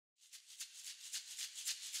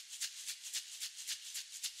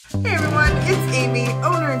Hey everyone, it's Amy,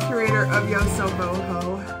 owner and curator of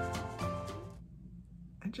YosoBoho.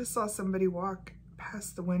 I just saw somebody walk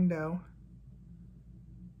past the window.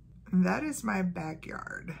 That is my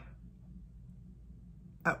backyard.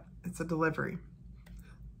 Oh, it's a delivery.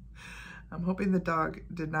 I'm hoping the dog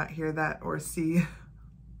did not hear that or see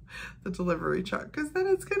the delivery truck, because then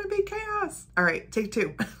it's gonna be chaos. All right, take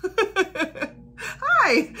two.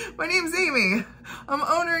 Hi, my name's Amy. I'm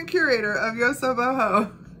owner and curator of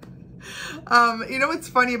YosoBoho. You know what's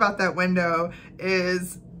funny about that window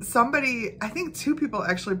is somebody, I think two people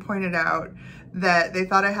actually pointed out that they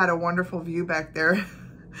thought I had a wonderful view back there.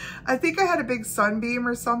 I think I had a big sunbeam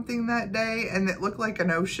or something that day and it looked like an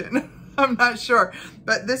ocean. I'm not sure,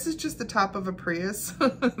 but this is just the top of a Prius.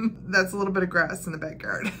 That's a little bit of grass in the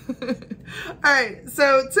backyard. All right,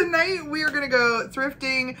 so tonight we are gonna go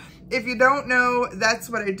thrifting. If you don't know, that's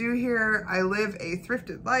what I do here. I live a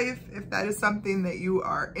thrifted life. If that is something that you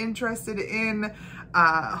are interested in,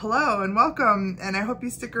 hello and welcome. And I hope you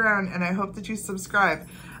stick around and I hope that you subscribe.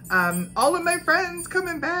 All of my friends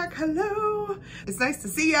coming back, hello. It's nice to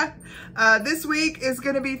see ya. This week is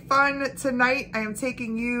gonna be fun. Tonight, I am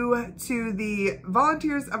taking you to the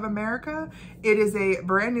Volunteers of America. It is a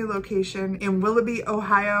brand new location in Willouby,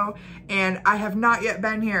 Ohio, and I have not yet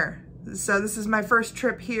been here. So this is my first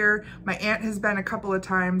trip here. My aunt has been a couple of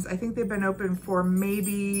times. I think they've been open for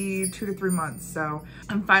maybe 2 to 3 months. So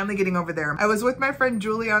I'm finally getting over there. I was with my friend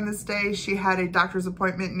Julie on this day. She had a doctor's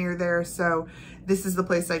appointment near there. So this is the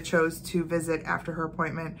place I chose to visit after her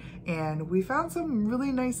appointment. And we found some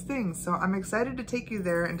really nice things. So I'm excited to take you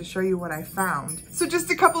there and to show you what I found. So just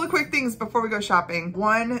a couple of quick things before we go shopping.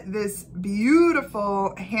 One, this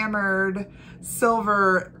beautiful hammered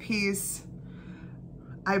silver piece.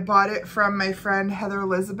 I bought it from my friend Heather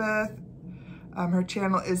Elizabeth. Her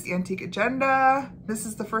channel is The Antique Agenda. This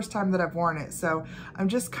is the first time that I've worn it, so I'm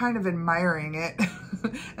just kind of admiring it.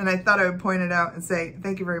 And I thought I would point it out and say,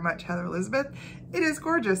 thank you very much, Heather Elizabeth. It is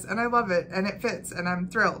gorgeous and I love it and it fits and I'm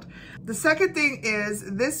thrilled. The second thing is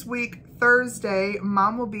this week, Thursday,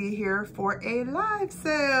 Mom will be here for a live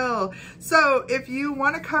sale. So if you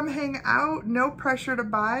want to come hang out, no pressure to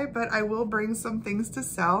buy, but I will bring some things to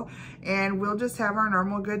sell and we'll just have our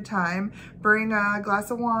normal good time. Bring a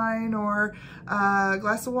glass of wine or a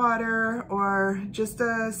glass of water or just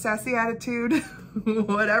a sassy attitude,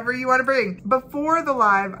 whatever you want to bring. Before the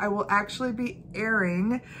live, I will actually be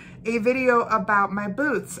airing a video about my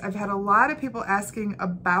booths. I've had a lot of people asking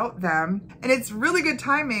about them and it's really good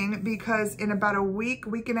timing because in about a week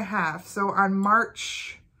and a half, so on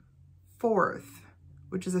March 4th,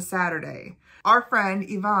 which is a Saturday, our friend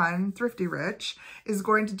Yvonne, Thrifty Rich, is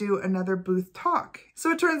going to do another booth talk.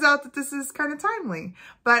 So it turns out that this is kind of timely,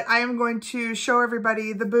 but I am going to show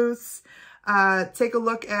everybody the booths, take a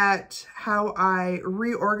look at how I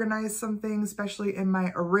reorganize some things, especially in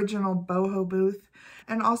my original boho booth,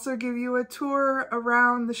 and also give you a tour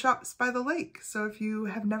around the shops by the lake. So if you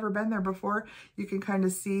have never been there before, you can kind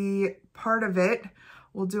of see part of it.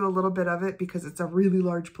 We'll do a little bit of it because it's a really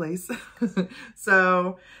large place.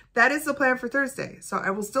 So that is the plan for Thursday. So I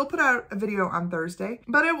will still put out a video on Thursday,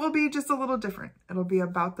 but it will be just a little different. It'll be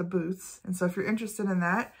about the booths. And so if you're interested in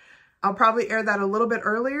that, I'll probably air that a little bit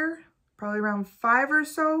earlier, probably around 5 or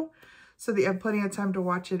so that you have plenty of time to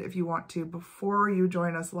watch it if you want to before you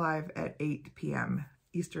join us live at 8 p.m.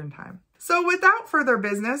 Eastern time. So without further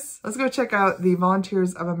business, let's go check out the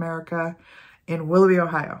Volunteers of America in Willoughby,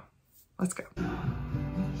 Ohio. Let's go.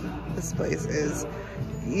 This place is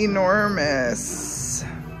enormous.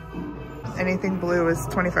 Anything blue is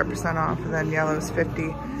 25% off, and then yellow is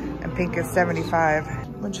 50, and pink is 75.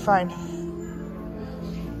 What'd you find?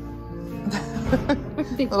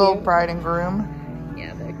 Little bride and groom.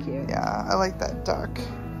 Yeah, they're cute. Yeah, I like that duck.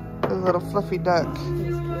 The little fluffy duck.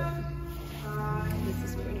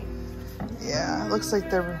 Yeah, it looks like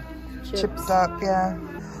they're chipped up, yeah.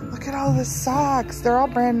 Look at all the socks. They're all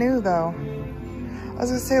brand new though. I was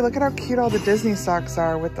gonna say, look at how cute all the Disney socks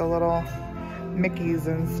are with the little Mickeys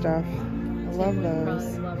and stuff. I love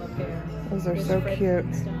those. Those are so cute.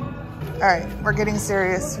 All right, we're getting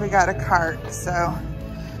serious. We got a cart, so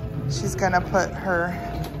she's gonna put her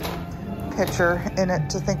picture in it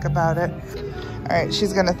to think about it. All right,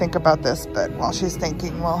 she's gonna think about this, but while she's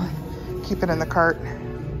thinking, we'll keep it in the cart.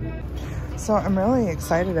 So I'm really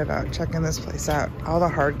excited about checking this place out. All the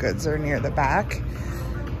hard goods are near the back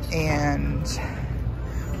and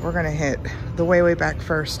we're gonna hit the way back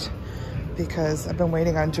first because I've been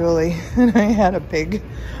waiting on Julie and I had a big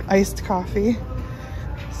iced coffee.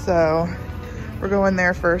 So we're going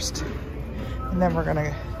there first and then we're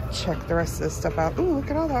gonna check the rest of this stuff out. Ooh, look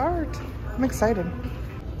at all the art. I'm excited.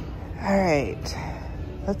 All right,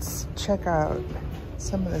 Let's check out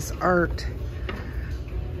some of this art.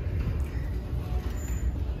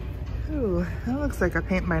 Ooh, that looks like a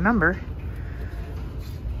paint by number.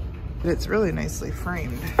 But it's really nicely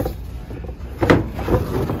framed.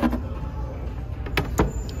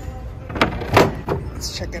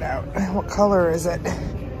 Let's check it out. What color is it?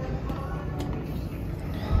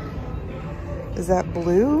 Is that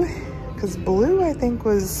blue? Because blue, I think,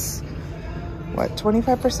 was, what,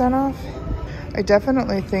 25% off? I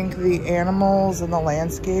definitely think the animals and the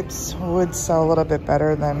landscapes would sell a little bit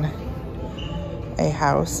better than a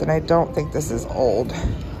house, and I don't think this is old.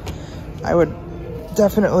 I would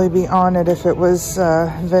definitely be on it if it was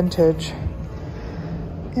vintage.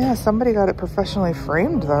 Yeah, somebody got it professionally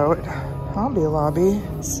framed though at Hobby Lobby.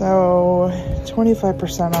 So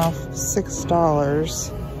 25% off,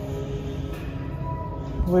 $6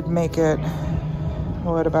 would make it,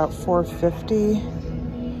 what, about $4.50?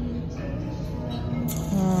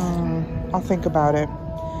 I'll think about it.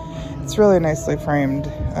 It's really nicely framed,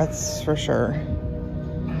 that's for sure.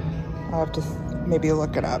 I'll have to maybe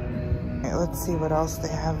look it up. Okay, let's see what else they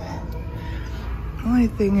have. The only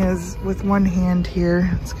thing is, with one hand here,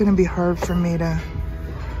 it's gonna be hard for me to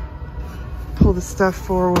pull the stuff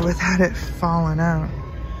forward without it falling out.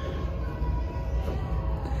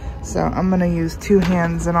 So I'm gonna use two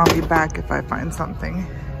hands and I'll be back if I find something.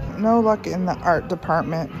 No luck in the art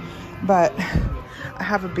department, but I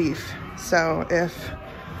have a beef. So if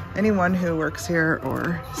anyone who works here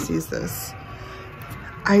or sees this,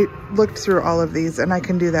 I looked through all of these, and I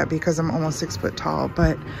can do that because I'm almost 6 foot tall,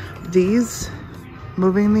 but these,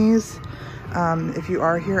 moving these, if you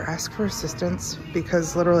are here, ask for assistance,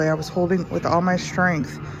 because literally I was holding with all my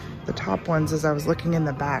strength the top ones as I was looking in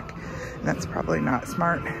the back, and that's probably not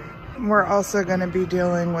smart. We're also going to be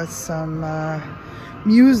dealing with some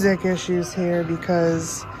music issues here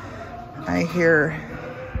because I hear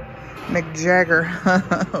Mick Jagger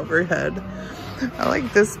overhead. I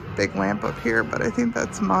like this big lamp up here, but I think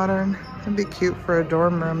that's modern. It'd be cute for a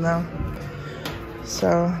dorm room though.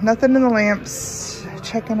 So nothing in the lamps.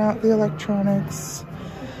 Checking out the electronics.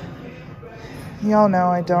 Y'all know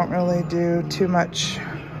I don't really do too much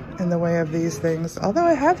in the way of these things, although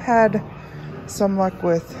I have had some luck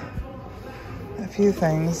with a few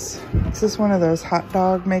things. Is this one of those hot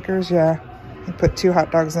dog makers? Yeah. You put 2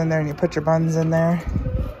 hot dogs in there and you put your buns in there.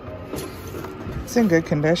 It's in good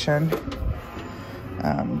condition.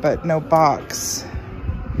 But no box.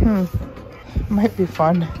 Might be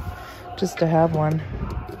fun just to have one.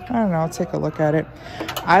 I don't know, I'll take a look at it.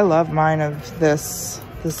 I love mine of this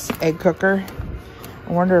egg cooker.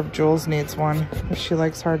 I wonder if Jules needs one, if she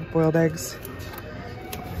likes hard-boiled eggs.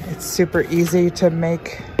 It's super easy to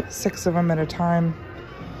make 6 of them at a time.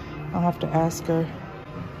 I'll have to ask her.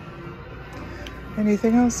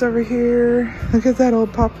 Anything else over here? Look at that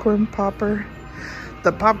old popcorn popper.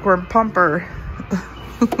 The popcorn pumper.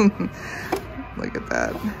 Look at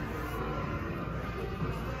that.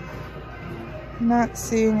 Not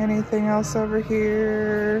seeing anything else over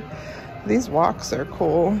here. These walks are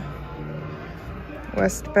cool.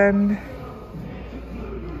 West Bend.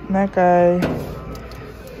 And that guy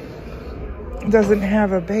doesn't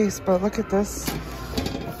have a base, but look at this.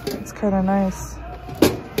 It's kind of nice.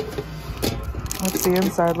 What's the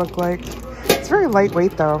inside look like? It's very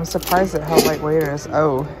lightweight though. I'm surprised at how lightweight it is.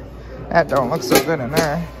 Oh, that don't look so good in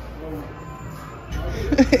there.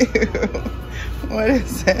 What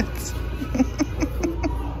is it?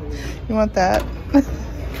 You want that?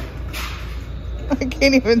 I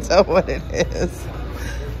can't even tell what it is.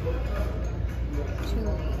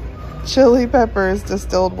 Chili peppers,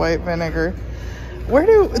 distilled white vinegar.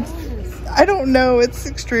 I don't know. It's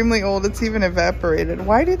extremely old. It's even evaporated.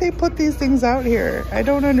 Why do they put these things out here? I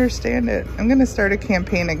don't understand it. I'm going to start a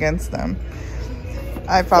campaign against them.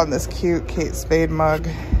 I found this cute Kate Spade mug.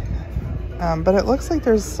 But it looks like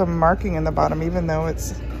there's some marking in the bottom, even though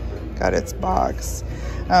it's got its box.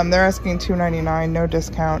 They're asking $2.99, no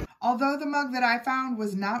discount. Although the mug that I found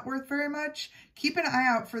was not worth very much, keep an eye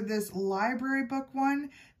out for this library book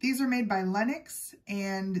one. These are made by Lennox,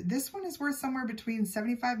 and this one is worth somewhere between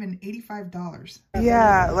 $75 and $85.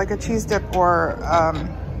 Yeah, like a cheese dip, or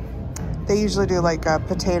they usually do like a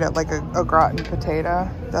potato, like a gratin potato.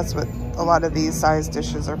 That's what a lot of these size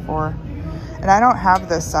dishes are for. And I don't have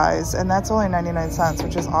this size, and that's only 99 cents,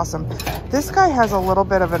 which is awesome. This guy has a little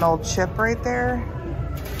bit of an old chip right there.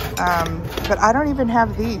 But I don't even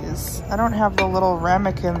have these. I don't have the little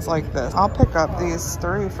ramekins like this. I'll pick up these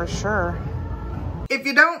 3 for sure. If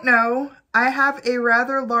you don't know, I have a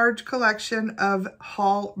rather large collection of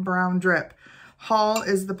Hall brown drip. Hall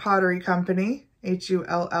is the pottery company,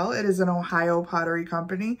 Hull. It is an Ohio pottery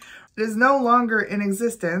company. It is no longer in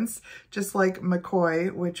existence, just like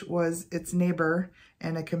McCoy, which was its neighbor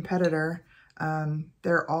and a competitor.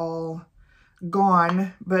 They're all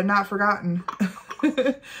gone, but not forgotten.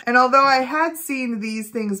 And although I had seen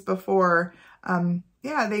these things before,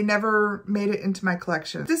 yeah, they never made it into my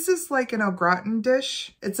collection. This is like an au gratin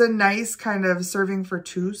dish. It's a nice kind of serving for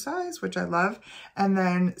two size, which I love. And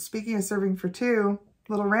then speaking of serving for two,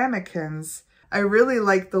 little ramekins. I really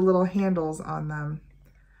like the little handles on them.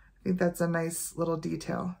 I think that's a nice little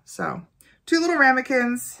detail. So 2 little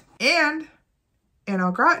ramekins and an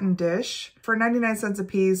au gratin dish for 99 cents a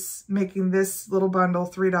piece, making this little bundle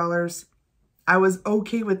 $3. I was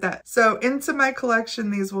okay with that. So into my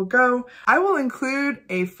collection, these will go. I will include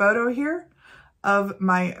a photo here of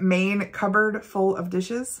my main cupboard full of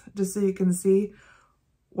dishes, just so you can see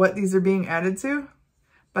what these are being added to.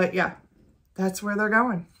 But yeah, that's where they're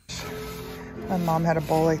going. My mom had a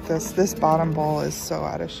bowl like this. This bottom bowl is so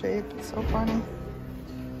out of shape. It's so funny.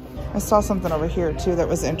 I saw something over here too that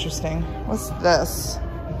was interesting. What's this?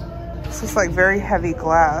 This is like very heavy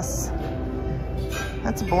glass.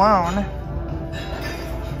 That's blown.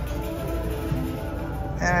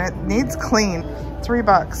 And it needs clean.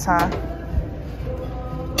 $3, huh?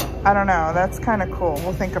 I don't know. That's kind of cool.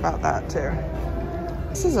 We'll think about that too.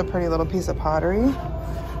 This is a pretty little piece of pottery.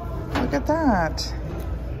 Look at that.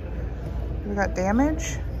 We got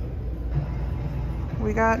damage.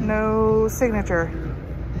 We got no signature.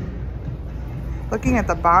 Looking at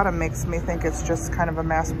the bottom makes me think it's just kind of a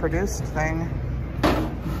mass-produced thing,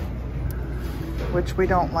 which we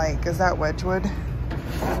don't like. Is that Wedgwood?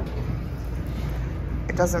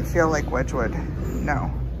 It doesn't feel like Wedgwood.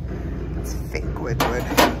 No, it's fake Wedgwood.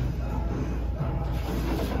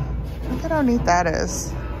 Look at how neat that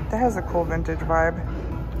is. That has a cool vintage vibe.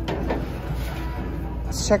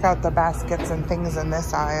 Let's check out the baskets and things in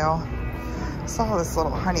this aisle. I saw this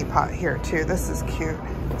little honey pot here too. This is cute.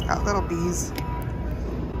 It's got little bees.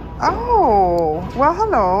 Oh, well,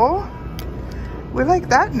 hello. We like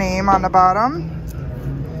that name on the bottom.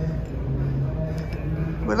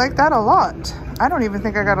 We like that a lot. I don't even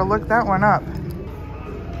think I gotta look that one up.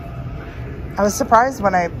 I was surprised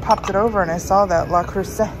when I popped it over and I saw that La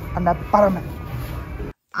Creuset on the bottom.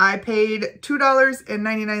 I paid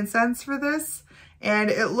 $2.99 for this,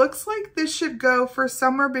 and it looks like this should go for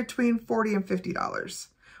somewhere between $40 and $50,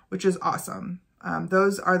 which is awesome.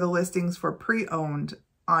 Those are the listings for pre-owned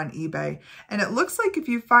on eBay. And it looks like if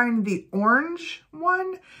you find the orange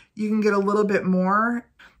one, you can get a little bit more,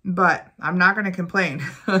 but I'm not going to complain.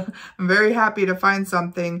 I'm very happy to find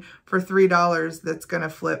something for $3 that's going to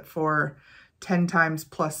flip for 10 times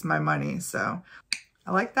plus my money. So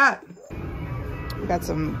I like that. We got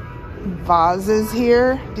some vases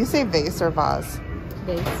here. Do you say vase or vase?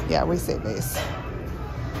 Vase. Yeah, we say vase.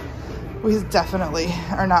 We definitely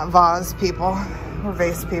are not vase people. We're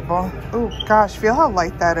vase people. Oh gosh, feel how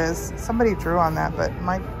light that is. Somebody drew on that, but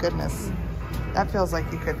my goodness. That feels like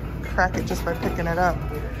you could crack it just by picking it up.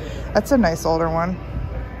 That's a nice older one.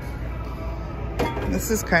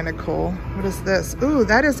 This is kind of cool. What is this? Ooh,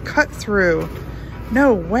 that is cut through.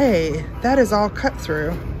 No way. That is all cut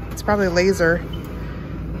through. It's probably laser.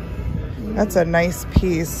 That's a nice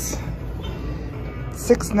piece.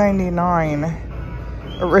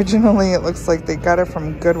 $6.99. Originally, it looks like they got it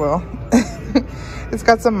from Goodwill. It's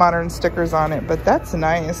got some modern stickers on it, but that's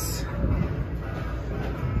nice.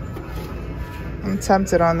 I'm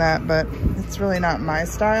tempted on that, but it's really not my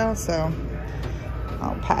style, so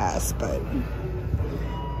I'll pass. But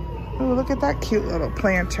oh, look at that cute little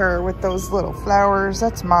planter with those little flowers.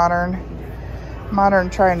 That's modern. Modern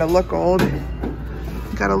trying to look old.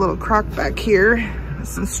 Got a little crock back here with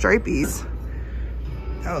some stripies.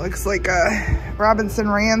 Oh, it looks like a Robinson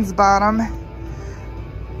Rand's bottom.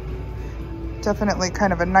 Definitely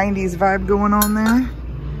kind of a 90s vibe going on there.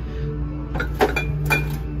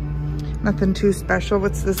 Nothing too special.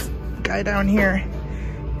 What's this guy down here?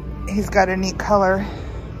 He's got a neat color,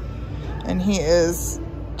 and he is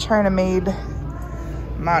China made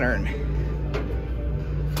modern.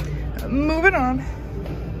 Moving on.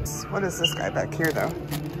 What is this guy back here though?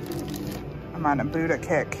 I'm on a Buddha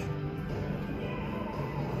kick.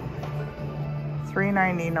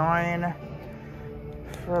 $3.99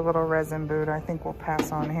 for a little resin Buddha. I think we'll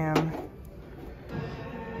pass on him.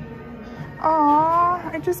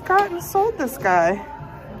 Aw, I just got and sold this guy.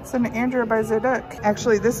 It's an Andrea by Zedek.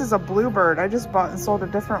 Actually, this is a bluebird. I just bought and sold a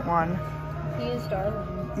different one. He is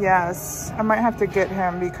darling. Yes, I might have to get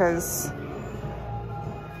him because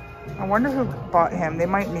I wonder who bought him. They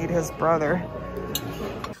might need his brother.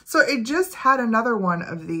 So it just had another one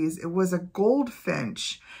of these. It was a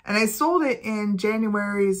goldfinch, and I sold it in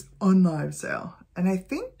January's on live sale. And I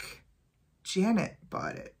think Janet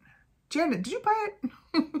bought it. Janet, did you buy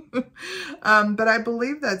it? But I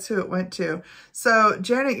believe that's who it went to. So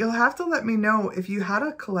Janet, you'll have to let me know if you had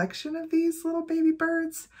a collection of these little baby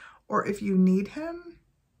birds or if you need him,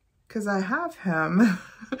 because I have him.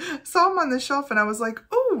 Saw him on the shelf and I was like,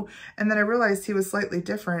 oh, and then I realized he was slightly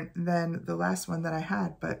different than the last one that I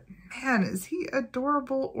had. But man, is he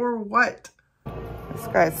adorable or what? This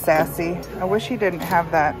guy's sassy. I wish he didn't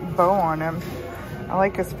have that bow on him. I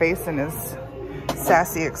like his face and his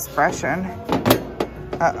sassy expression.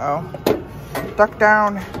 Uh-oh. Duck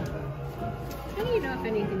down. How do you know if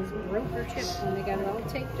anything's broke or chipped when they got it all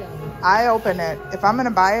taped up? I open it. If I'm gonna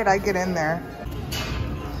buy it, I get in there.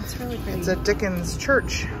 It's really pretty. It's a Dickens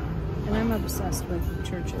church. And I'm obsessed with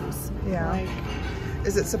churches. Yeah. Like,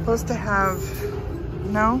 is it supposed to have,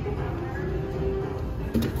 no?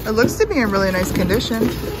 It looks to be in really nice condition.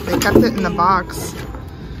 They kept it in the box.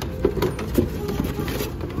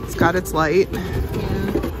 It's got its light. yeah.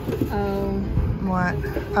 Oh. What?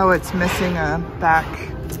 Oh, it's missing a back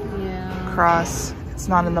Yeah. cross. It's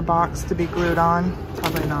not in the box to be glued on.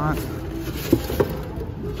 Probably not.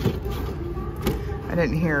 I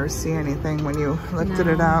didn't hear or see anything when you lifted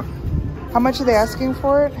it out. How much are they asking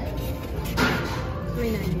for it?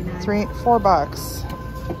 $3.99. $4.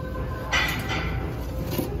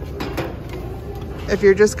 If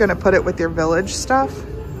you're just gonna put it with your village stuff,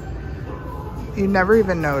 you never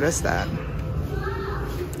even notice that.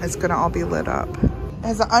 It's gonna all be lit up. It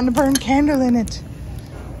has an unburned candle in it.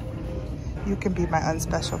 You can be my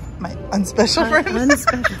unspecial friend. Unspecial.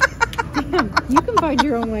 Damn, you can find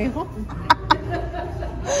your own way home.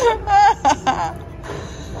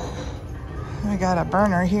 I got a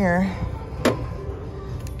burner here.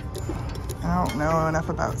 I don't know enough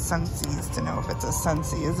about Sensies to know if it's a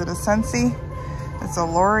Sensi. Is it a Sensi? It's a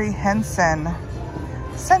Lori Henson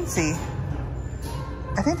Sensi.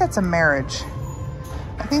 I think that's a marriage.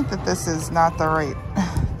 I think that this is not the right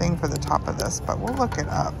thing for the top of this, but we'll look it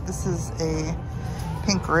up. This is a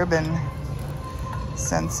pink ribbon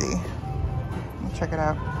Sensi. We'll check it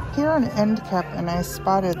out. Here on end cap, and I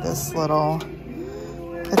spotted this little,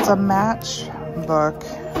 it's a match book.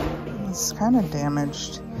 It's kind of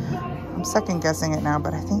damaged. I'm second guessing it now,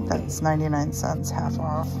 but I think that's 99 cents, half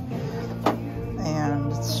off.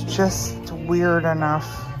 And it's just weird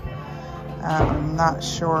enough. I'm not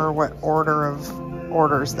sure what order of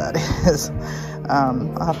orders that is.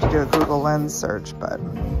 I'll have to do a Google Lens search, but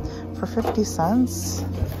for 50 cents,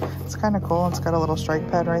 it's kind of cool. It's got a little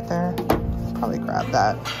strike pad right there. Probably grab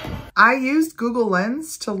that. I used Google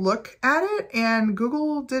Lens to look at it, and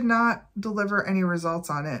Google did not deliver any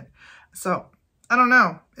results on it. So I don't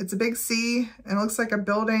know. It's a big C, and it looks like a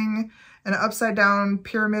building, an upside down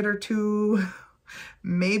pyramid or two.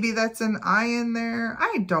 Maybe that's an eye in there.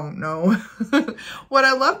 I don't know. What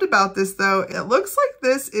I loved about this though, it looks like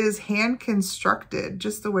this is hand constructed,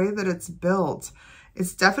 just the way that it's built.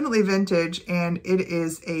 It's definitely vintage, and it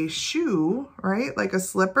is a shoe, right? Like a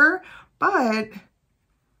slipper, but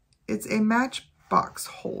it's a matchbox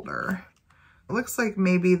holder. It looks like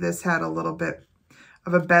maybe this had a little bit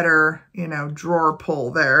of a better, you know, drawer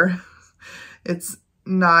pull there. It's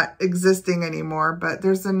not existing anymore, but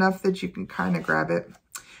there's enough that you can kind of grab it.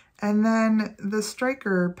 And then the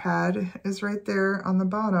striker pad is right there on the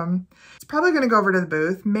bottom. It's probably going to go over to the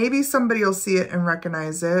booth. Maybe somebody will see it and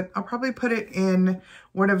recognize it. I'll probably put it in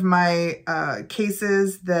one of my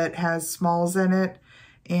cases that has smalls in it.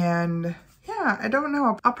 And yeah, I don't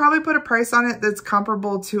know. I'll probably put a price on it that's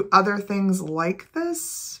comparable to other things like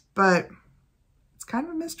this, but it's kind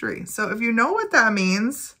of a mystery. So if you know what that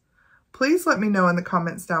means, please let me know in the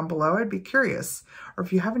comments down below. I'd be curious. Or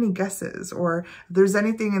if you have any guesses, or if there's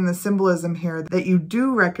anything in the symbolism here that you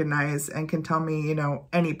do recognize and can tell me, you know,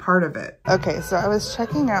 any part of it. Okay, so I was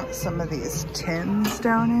checking out some of these tins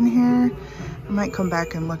down in here. I might come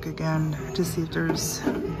back and look again to see if there's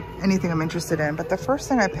anything I'm interested in. But the first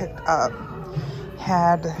thing I picked up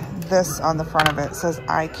had this on the front of it. It says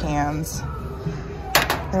iCans.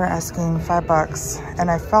 They're asking $5, and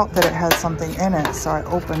I felt that it had something in it, so I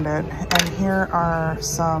opened it. And here are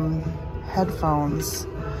some headphones.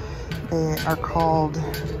 They are called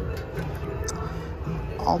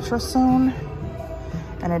Ultrasone,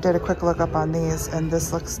 and I did a quick look up on these, and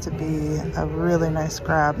this looks to be a really nice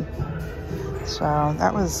grab. So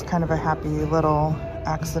that was kind of a happy little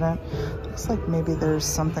accident. Looks like maybe there's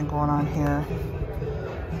something going on here.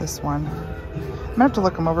 This one. I'm gonna have to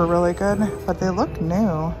look them over really good, but they look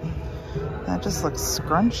new. That just looks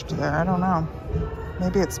scrunched there. I don't know.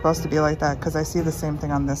 Maybe it's supposed to be like that because I see the same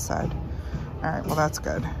thing on this side. All right, well, that's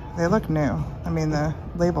good. They look new. I mean, the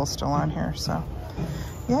label's still on here, so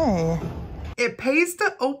yay. It pays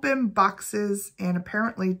to open boxes and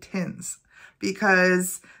apparently tins,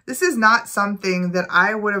 because this is not something that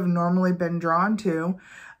I would have normally been drawn to.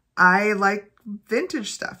 I like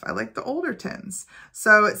vintage stuff. I like the older tins.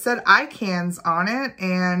 So it said icans on it,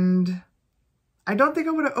 and I don't think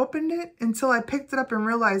I would have opened it until I picked it up and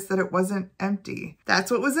realized that it wasn't empty.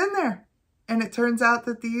 That's what was in there. And it turns out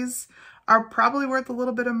that these are probably worth a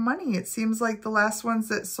little bit of money. It seems like the last ones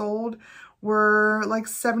that sold were like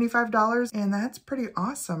 $75, and that's pretty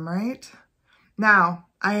awesome, right? Now,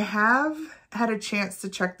 I have had a chance to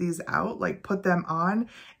check these out, like put them on,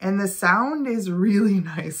 and the sound is really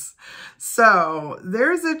nice. So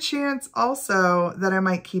there's a chance also that I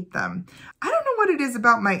might keep them. I don't know what it is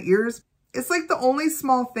about my ears. It's like the only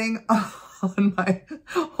small thing on my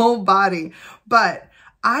whole body, but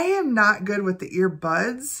I am not good with the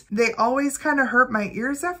earbuds. They always kind of hurt my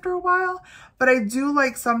ears after a while, but I do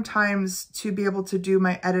like sometimes to be able to do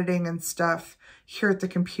my editing and stuff here at the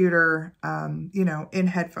computer, you know, in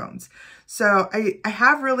headphones. So I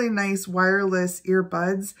have really nice wireless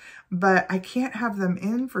earbuds, but I can't have them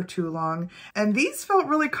in for too long. And these felt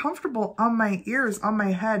really comfortable on my ears, on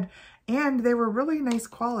my head, and they were really nice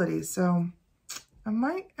quality. So I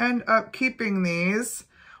might end up keeping these.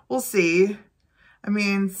 We'll see. I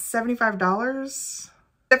mean, $75.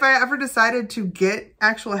 If I ever decided to get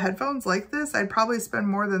actual headphones like this, I'd probably spend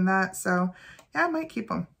more than that. So yeah, I might keep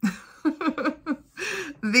them.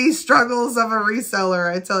 These struggles of a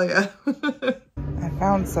reseller, I tell you. I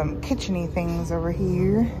found some kitchen-y things over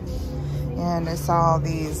here, and I saw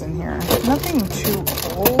these in here. Nothing too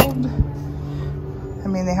old. I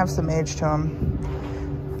mean, they have some age to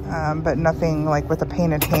them, but nothing like with a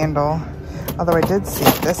painted handle. Although I did see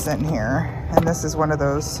this in here, and this is one of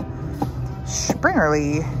those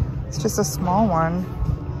Springerly. It's just a small one.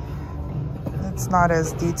 It's not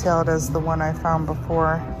as detailed as the one I found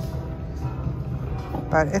before,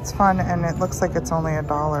 but it's fun, and it looks like it's only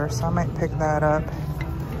 $1, so I might pick that up.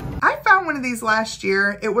 I found one of these last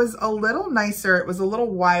year. It was a little nicer. It was a little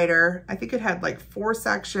wider. I think it had like 4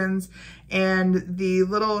 sections, and the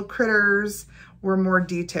little critters were more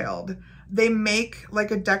detailed. They make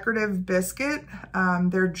like a decorative biscuit.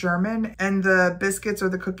 They're German, and the biscuits or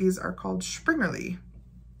the cookies are called Springerly.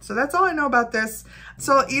 So that's all I know about this.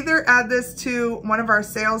 So I'll either add this to one of our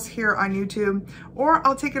sales here on YouTube, or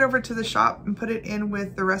I'll take it over to the shop and put it in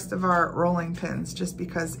with the rest of our rolling pins, just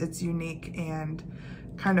because it's unique and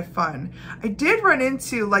kind of fun. I did run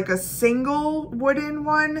into like a single wooden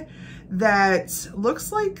one that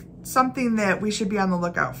looks like something that we should be on the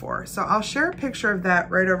lookout for. So I'll share a picture of that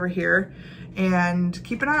right over here, and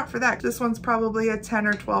keep an eye out for that. This one's probably a $10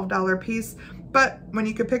 or $12 piece, but when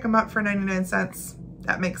you could pick them up for 99 cents,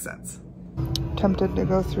 that makes sense. Tempted to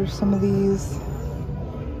go through some of these.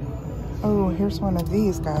 Oh, here's one of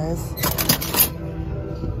these, guys.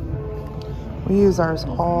 We use ours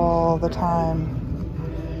all the time.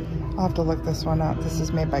 I'll have to look this one up. This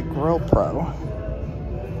is made by Grill Pro.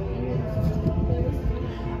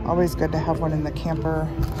 Always good to have one in the camper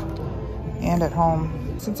and at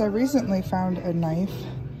home. Since I recently found a knife,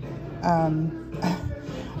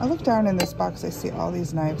 I look down in this box, I see all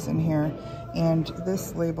these knives in here, and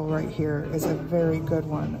this label right here is a very good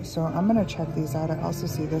one. So I'm gonna check these out. I also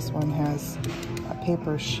see this one has a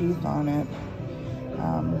paper sheath on it.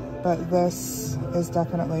 But this is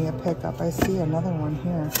definitely a pickup. I see another one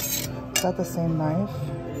here. Is that the same knife?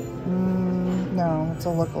 No, it's a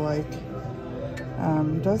lookalike.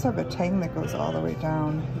 It does have a tang that goes all the way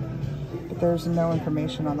down, but there's no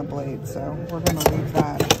information on the blade, so we're gonna leave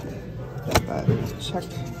that. But we're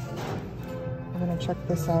gonna check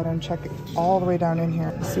this out and check it all the way down in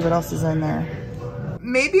here. See what else is in there.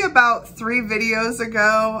 Maybe about 3 videos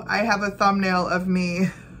ago, I have a thumbnail of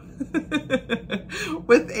me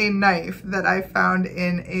with a knife that I found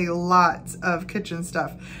in a lot of kitchen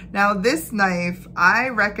stuff. Now this knife, I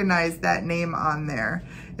recognize that name on there.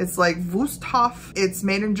 It's like Wusthof. It's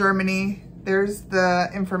made in Germany. There's the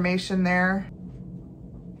information there.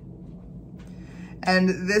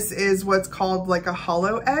 And this is what's called like a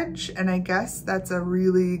hollow edge. And I guess that's a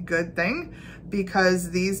really good thing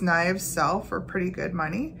because these knives sell for pretty good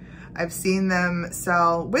money. I've seen them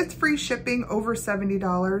sell with free shipping over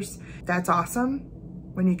 $70. That's awesome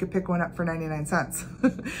when you could pick one up for 99 cents.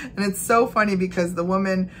 And it's so funny because the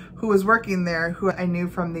woman who was working there, who I knew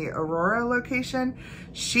from the Aurora location,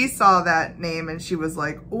 she saw that name and she was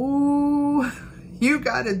like, ooh, you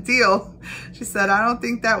got a deal. She said, I don't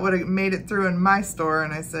think that would have made it through in my store.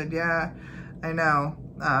 And I said, yeah, I know.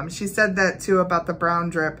 She said that too about the brown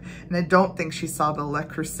drip, and I don't think she saw the Le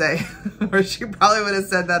Creuset, or she probably would have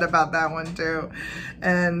said that about that one too.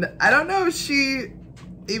 And I don't know if she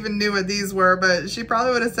even knew what these were, but she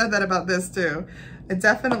probably would have said that about this too. It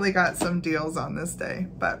definitely got some deals on this day,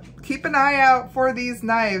 but keep an eye out for these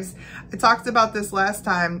knives. I talked about this last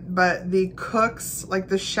time, but the cooks, like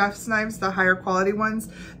the chef's knives, the higher quality ones,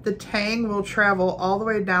 the tang will travel all the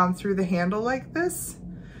way down through the handle like this.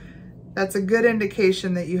 That's a good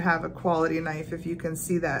indication that you have a quality knife if you can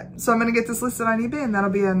see that. So I'm gonna get this listed on eBay, and that'll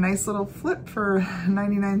be a nice little flip for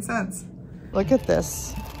 99 cents. Look at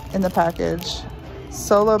this in the package.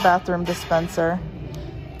 Solo bathroom dispenser.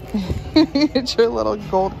 Get your little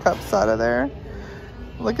gold cups out of there.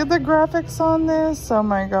 Look at the graphics on this. Oh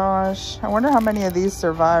my gosh. I wonder how many of these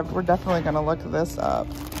survived. We're definitely gonna look this up.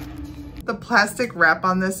 The plastic wrap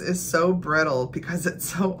on this is so brittle because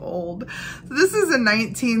it's so old. So this is a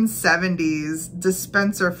 1970s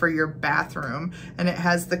dispenser for your bathroom, and it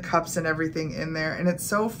has the cups and everything in there, and it's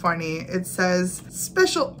so funny. It says,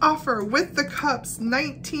 special offer with the cups,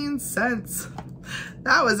 19 cents.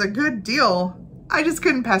 That was a good deal. I just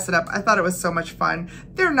couldn't pass it up. I thought it was so much fun.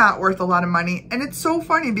 They're not worth a lot of money. And it's so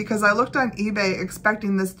funny because I looked on eBay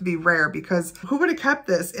expecting this to be rare, because who would have kept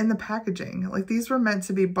this in the packaging? Like, these were meant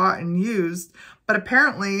to be bought and used, but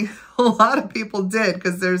apparently a lot of people did,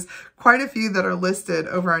 because there's quite a few that are listed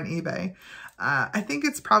over on eBay. I think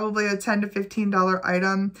it's probably a $10 to $15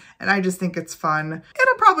 item, and I just think it's fun.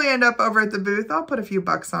 It'll probably end up over at the booth. I'll put a few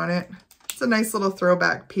bucks on it. It's a nice little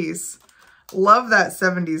throwback piece. Love that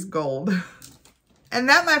 70s gold. And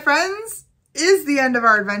that, my friends, is the end of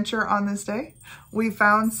our adventure on this day. We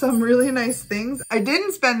found some really nice things. I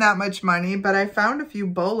didn't spend that much money, but I found a few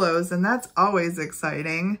bolos, and that's always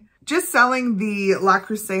exciting. Just selling the Le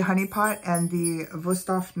Creuset honey pot and the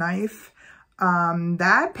Wüsthof knife,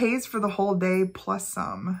 that pays for the whole day plus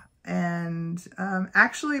some. And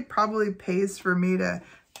actually probably pays for me to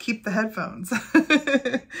keep the headphones,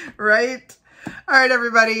 right? All right,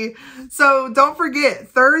 everybody. So don't forget,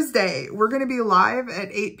 Thursday, we're going to be live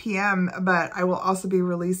at 8 p.m., but I will also be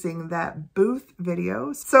releasing that booth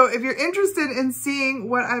video. So if you're interested in seeing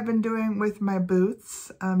what I've been doing with my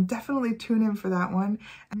booths, definitely tune in for that one.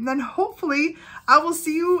 And then hopefully I will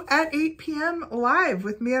see you at 8 p.m. live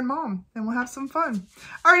with me and Mom, and we'll have some fun.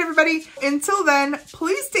 All right, everybody. Until then,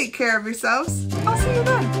 please take care of yourselves. I'll see you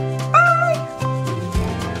then.